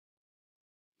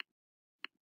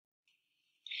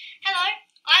Hello,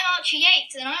 I'm Archie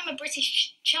Yates and I'm a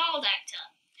British child actor.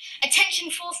 Attention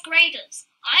 4th graders,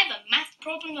 I have a math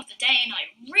problem of the day and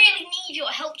I really need your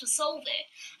help to solve it.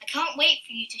 I can't wait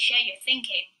for you to share your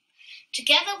thinking.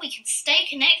 Together we can stay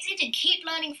connected and keep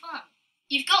learning fun.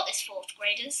 You've got this 4th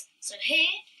graders, so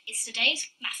here is today's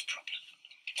math problem.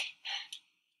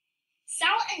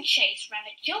 Sal and Chase ran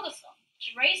a jogathon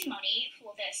to raise money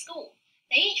for their school.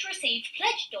 They each received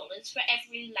pledge dollars for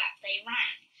every lap they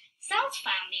ran. Sal's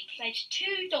family pledged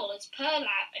 $2 per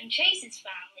lap and Chase's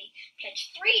family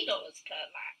pledged $3 per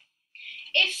lap.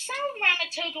 If Sal ran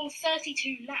a total of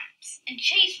 32 laps and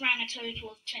Chase ran a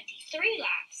total of 23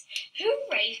 laps, who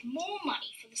raised more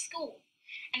money for the school?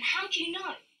 And how do you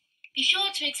know? Be sure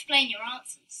to explain your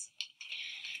answers.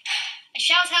 A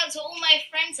shout out to all my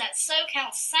friends at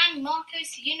SoCal San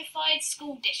Marcos Unified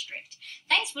School District.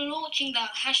 Thanks for launching the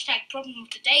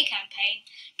 #ProblemoftheDay campaign.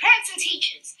 Parents and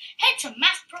teachers, head to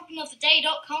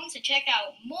mathproblemoftheday.com to check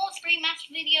out more free math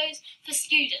videos for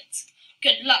students.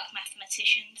 Good luck,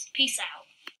 mathematicians. Peace out.